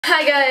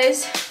Hi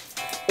guys!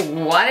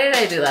 Why did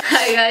I do that?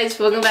 Hi guys,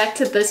 welcome back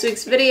to this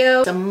week's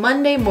video. It's a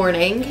Monday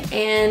morning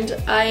and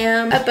I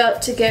am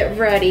about to get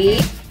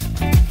ready.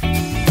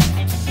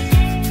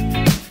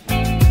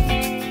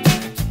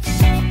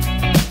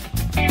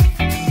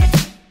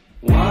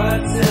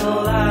 What's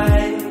the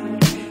light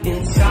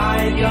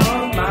inside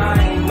your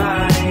mind,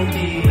 my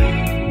dear?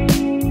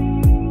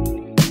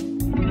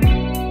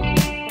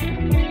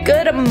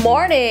 Good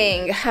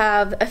morning!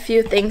 Have a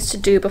few things to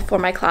do before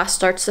my class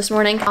starts this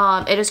morning.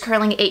 It is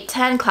currently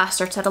 8:10, class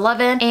starts at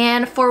 11,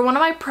 and for one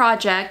of my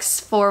projects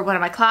for one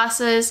of my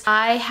classes,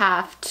 I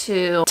have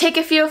to take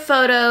a few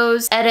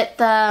photos, edit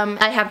them.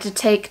 I have to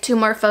take 2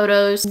 more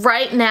photos.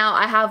 Right now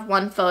I have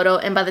 1 photo,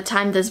 and by the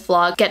time this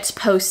vlog gets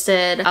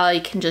posted, I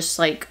can just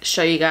like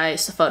show you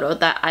guys the photo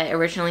that I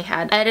originally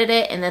had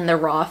edited and then the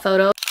raw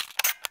photo.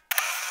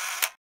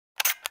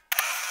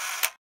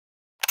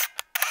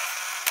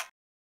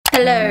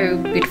 Hello,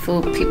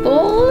 beautiful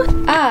people.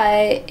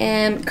 I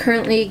am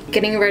currently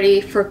getting ready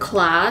for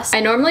class.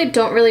 I normally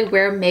don't really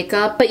wear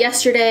makeup, but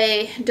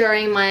yesterday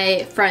during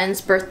my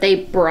friend's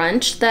birthday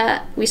brunch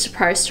that we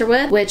surprised her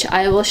with, which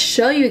I will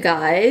show you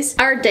guys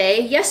our day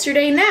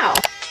yesterday now.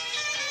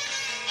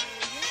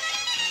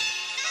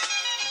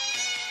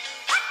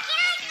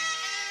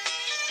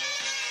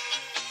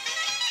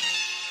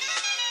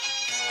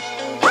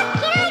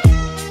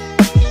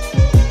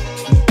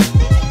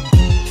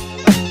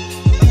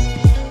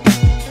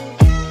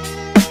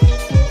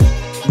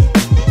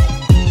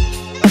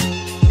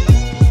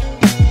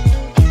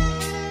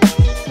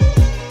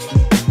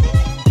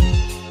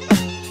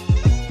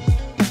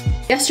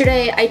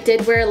 Yesterday I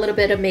did wear a little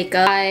bit of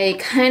makeup. I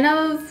kind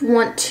of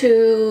want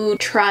to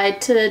try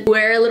to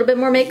wear a little bit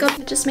more makeup.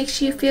 It just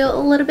makes you feel a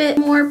little bit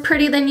more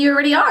pretty than you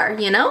already are,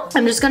 you know?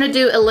 I'm just gonna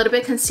do a little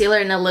bit of concealer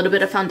and a little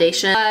bit of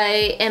foundation.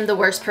 I am the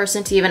worst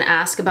person to even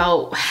ask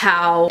about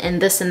how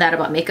and this and that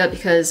about makeup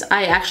because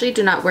I actually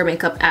do not wear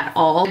makeup at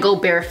all. I go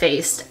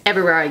barefaced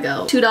everywhere I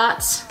go. 2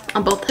 dots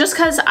on both, just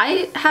because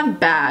I have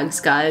bags,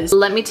 guys.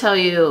 Let me tell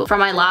you, from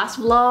my last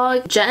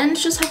vlog,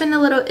 Jen's just having a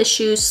little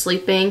issue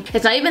sleeping.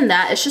 It's not even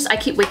that, it's just I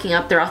keep waking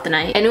up throughout the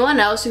night. Anyone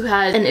else who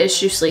has an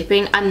issue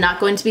sleeping, I'm not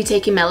going to be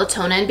taking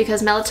melatonin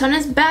because melatonin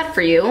is bad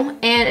for you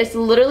and it's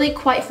literally,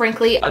 quite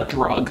frankly, a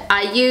drug.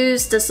 I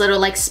use this little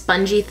like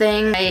spongy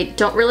thing. I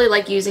don't really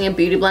like using a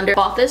beauty blender.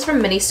 Bought this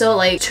from Miniso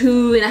like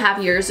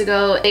 2.5 years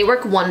ago. They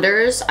work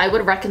wonders. I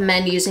would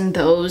recommend using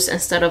those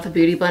instead of a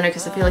beauty blender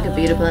because I feel like a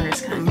beauty blender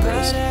is kind of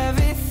gross.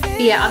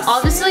 Yeah, I'm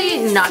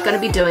obviously not gonna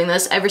be doing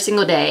this every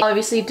single day.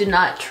 Obviously do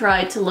not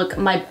try to look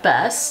my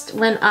best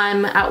when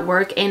I'm at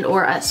work and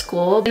or at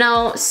school. You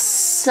know,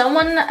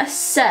 someone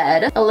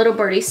said, a little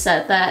birdie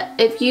said that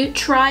if you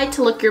try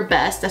to look your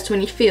best, that's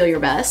when you feel your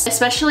best.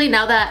 Especially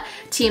now that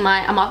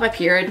TMI, I'm off my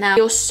period now, it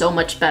feels so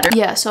much better.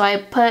 Yeah, so I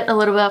put a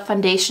little bit of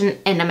foundation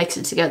and I mix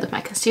it together with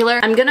my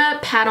concealer. I'm gonna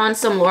pat on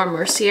some Laura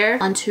Mercier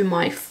onto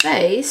my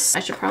face.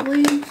 I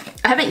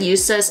haven't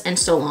used this in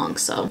so long,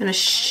 so I'm gonna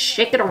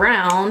shake it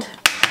around.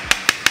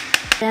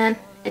 And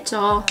it's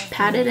all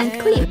patted and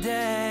clean.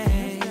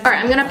 All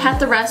right, I'm gonna pat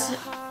the rest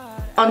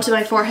onto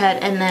my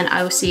forehead and then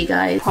I will see you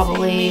guys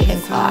probably in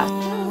class.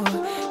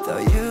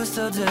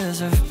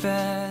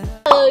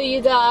 Hello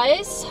you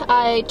guys,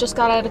 I just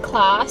got out of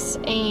class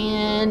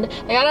and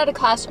I got out of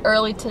class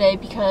early today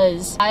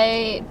because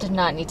I did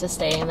not need to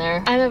stay in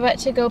there. I'm about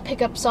to go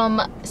pick up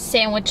some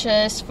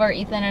sandwiches for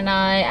Ethan and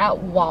I at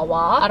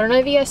Wawa. I don't know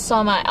if you guys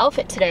saw my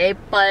outfit today,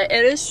 but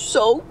it is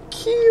so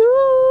cute.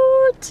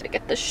 To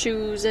get the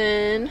shoes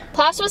in.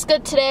 Class was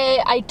good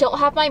today. I don't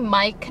have my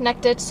mic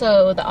connected,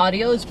 so the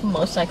audio is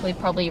most likely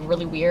probably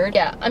really weird.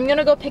 Yeah, I'm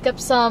gonna go pick up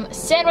some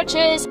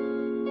sandwiches.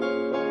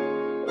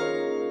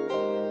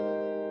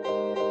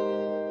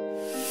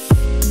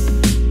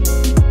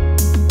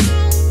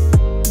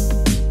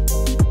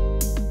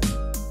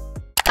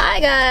 Hi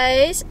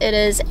guys, it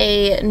is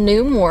a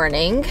new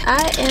morning.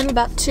 I am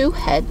about to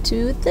head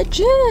to the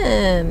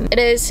gym. It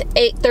is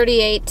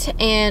 8:38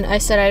 and I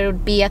said I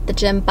would be at the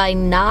gym by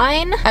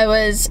 9. I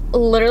was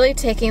literally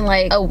taking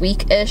like a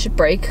week-ish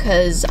break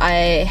because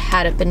I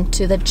hadn't been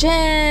to the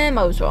gym.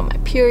 I was on my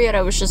period.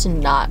 I was just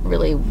not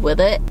really with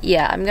it.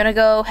 Yeah, I'm gonna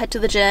go head to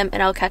the gym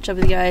and I'll catch up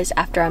with you guys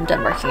after I'm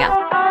done working out.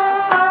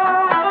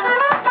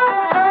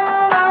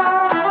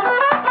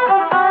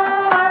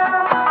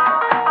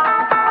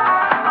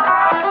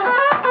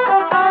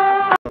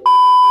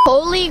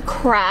 Holy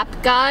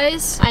crap,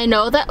 guys. I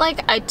know that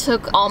like I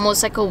took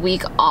almost like a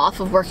week off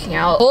of working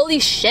out. Holy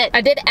shit.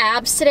 I did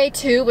abs today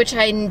too, which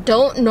I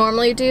don't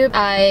normally do.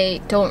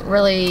 I don't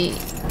really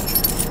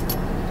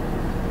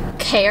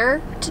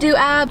care to do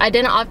abs. I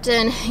didn't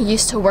often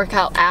used to work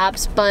out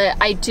abs, but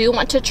I do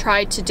want to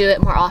try to do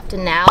it more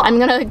often now. I'm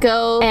gonna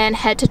go and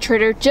head to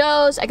Trader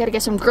Joe's. I gotta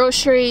get some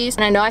groceries.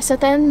 And I know I said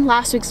that in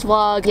last week's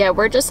vlog. Yeah,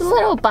 we're just a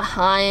little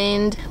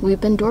behind.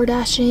 We've been door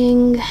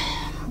dashing.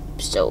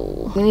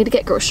 So we need to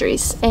get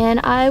groceries and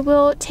I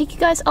will take you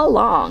guys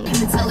along.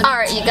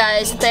 Alright you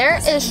guys,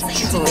 there is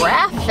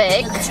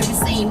traffic.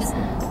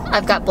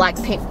 I've got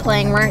Blackpink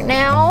playing right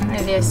now.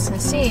 As you guys can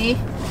see,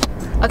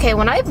 Okay,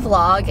 when I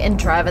vlog and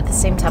drive at the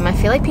same time, I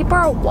feel like people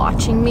are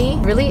watching me.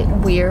 Really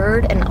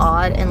weird and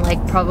odd, and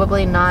like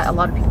probably not a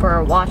lot of people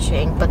are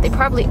watching, but they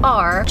probably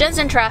are. Jen's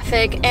in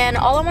traffic, and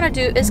all I want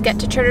to do is get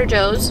to Trader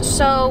Joe's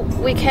so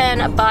we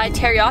can buy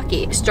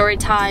teriyaki. Story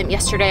time,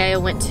 yesterday I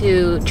went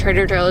to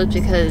Trader Joe's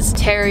because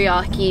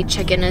teriyaki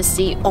chicken is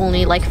the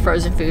only like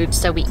frozen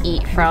foods that we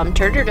eat from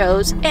Trader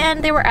Joe's,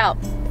 and they were out.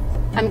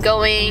 I'm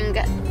going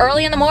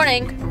early in the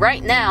morning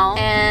right now,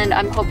 and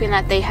I'm hoping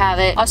that they have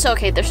it. Also,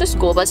 okay, there's a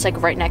school bus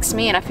like right next to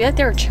me, and I feel like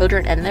there are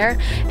children in there,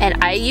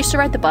 and I used to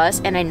ride the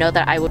bus, and I know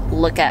that I would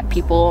look at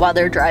people while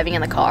they're driving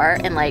in the car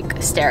and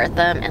like stare at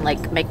them and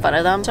like make fun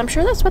of them. So I'm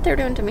sure that's what they're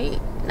doing to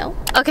me. No?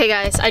 Okay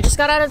guys, I just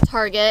got out of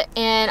Target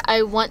and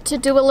I want to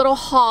do a little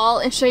haul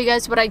and show you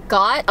guys what I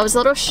got. I was a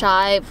little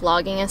shy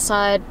vlogging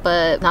inside,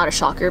 but not a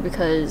shocker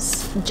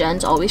because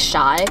Jen's always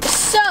shy.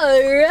 So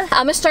I'm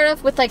gonna start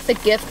off with like the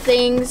gift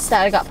things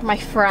that I got for my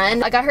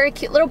friend. I got her a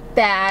cute little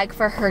bag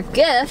for her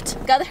gift.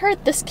 Got her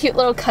this cute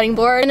little cutting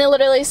board, and it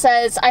literally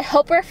says, "I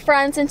hope we're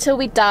friends until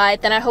we die,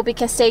 then I hope we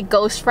can stay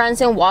ghost friends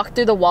and walk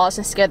through the walls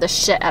and scare the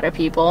shit out of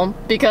people."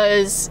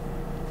 Because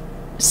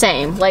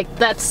same, like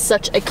that's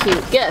such a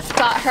cute gift.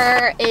 Got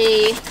her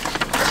a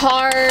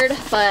card,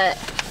 but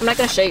I'm not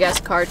gonna show you guys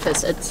the card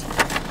because it's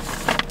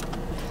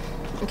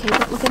okay.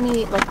 Don't look at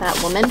me like that,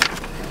 woman.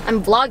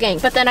 I'm vlogging.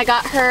 But then I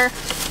got her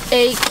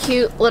a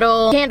cute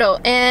little candle,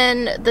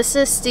 and this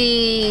is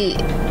the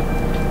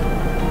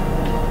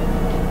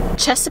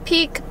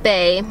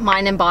𝘂𝗵𝗶𝗀𝗋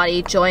Mind and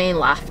Body Joy and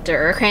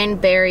Laughter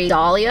Cranberry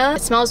Dahlia.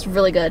 It smells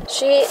really good.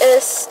 She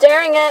is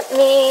staring at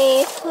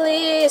me.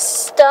 Please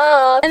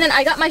stop. And then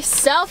I got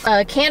myself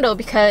a candle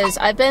because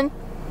I've been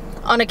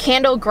on a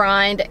candle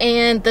grind,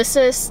 and this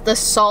is the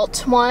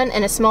salt one,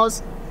 and it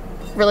smells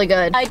really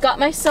good. I got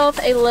myself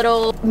a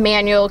little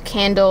manual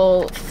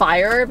candle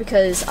fire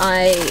because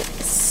I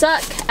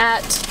suck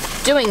at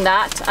doing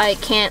that. I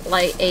can't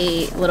light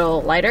a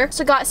little lighter.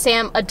 So got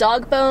Sam a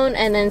dog bone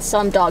and then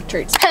some dog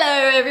treats.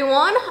 Hello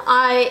everyone,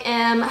 I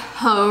am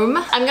home.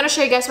 I'm gonna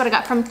show you guys what I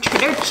got from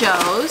Trader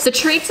Joe's. The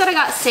treats that I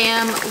got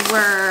Sam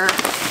were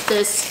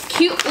this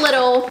cute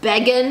little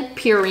vegan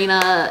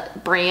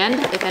Purina brand,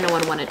 if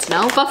anyone wanted to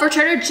know. But for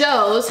Trader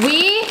Joe's,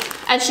 we,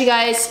 as you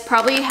guys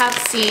probably have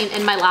seen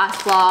in my last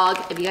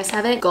vlog, if you guys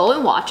haven't, go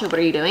and watch it. What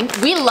are you doing?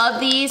 We love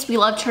these. We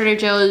love Trader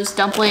Joe's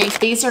dumplings.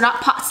 These are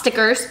not pot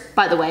stickers,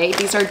 by the way.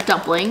 These are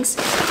dumplings.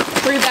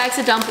 3 bags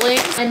of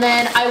dumplings. And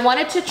then I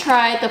wanted to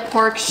try the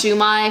pork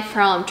shumai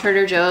from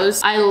Trader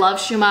Joe's. I love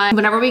shumai.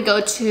 Whenever we go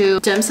to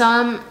dim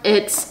sum,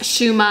 it's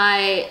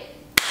shumai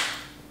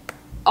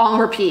on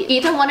repeat.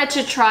 Ethan wanted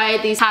to try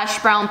these hash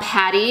brown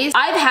patties.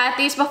 I've had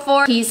these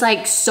before. He's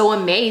like so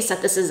amazed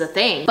that this is a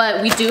thing.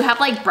 But we do have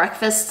like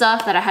breakfast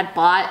stuff that I had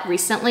bought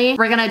recently.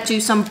 We're gonna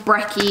do some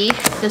brekkie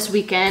this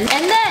weekend.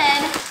 And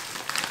then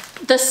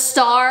the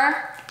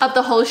star of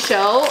the whole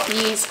show,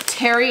 these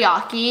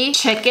teriyaki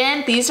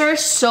chicken. These are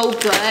so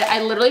good.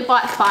 I literally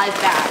bought 5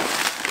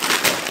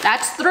 bags.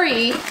 That's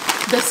 3.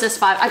 This is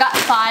 5. I got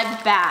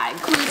 5 bags.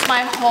 Includes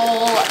my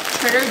whole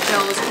Trader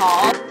Joe's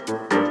haul.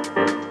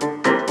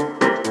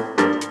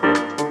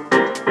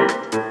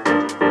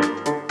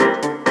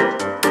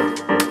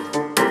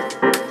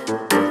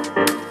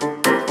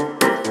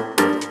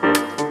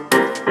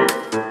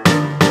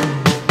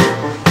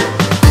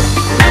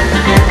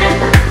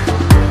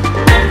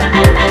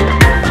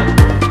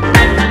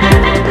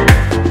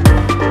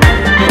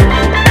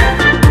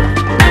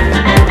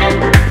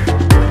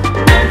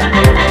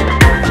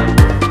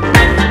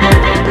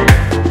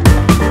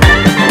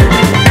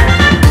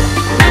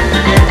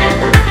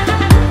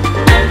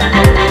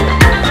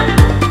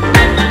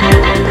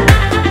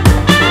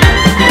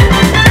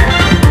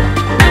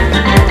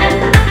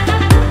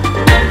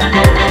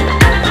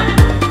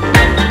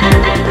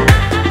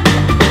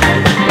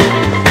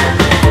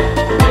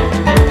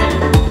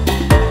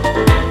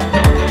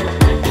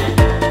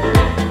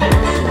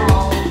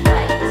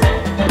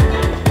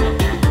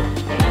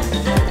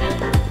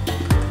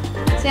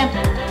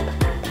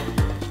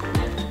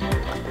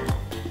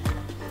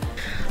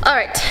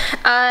 Alright,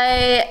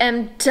 I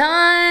am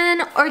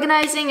done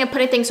organizing and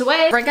putting things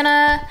away. We're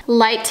gonna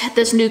light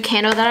this new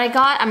candle that I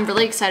got. I'm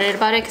really excited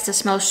about it because it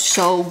smells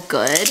so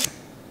good.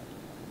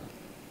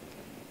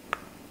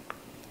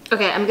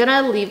 Okay, I'm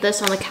gonna leave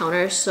this on the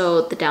counter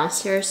so the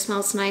downstairs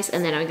smells nice,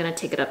 and then I'm gonna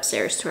take it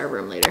upstairs to our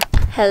room later.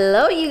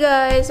 Hello you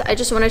guys, I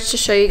just wanted to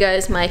show you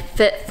guys my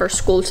fit for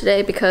school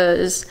today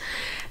because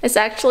it's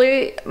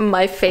actually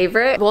my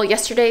favorite. Well,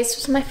 yesterday's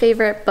was my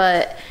favorite,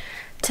 but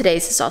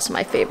today's is also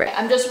my favorite.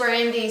 I'm just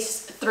wearing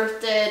these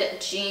thrifted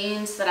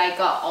jeans that I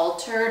got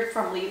altered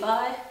from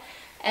Levi.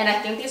 And I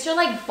think these are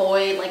like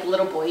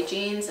little boy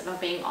jeans, if I'm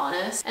being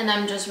honest. And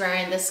I'm just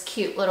wearing this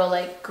cute little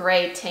like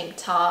gray tank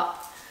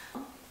top.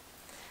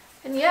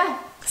 And yeah,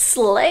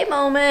 slay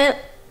moment.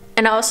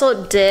 And I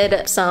also did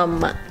the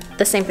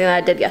same thing that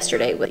I did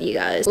yesterday with you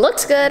guys.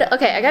 Looks good.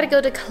 Okay, I gotta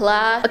go to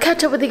class. I'll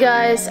catch up with you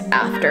guys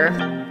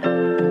after.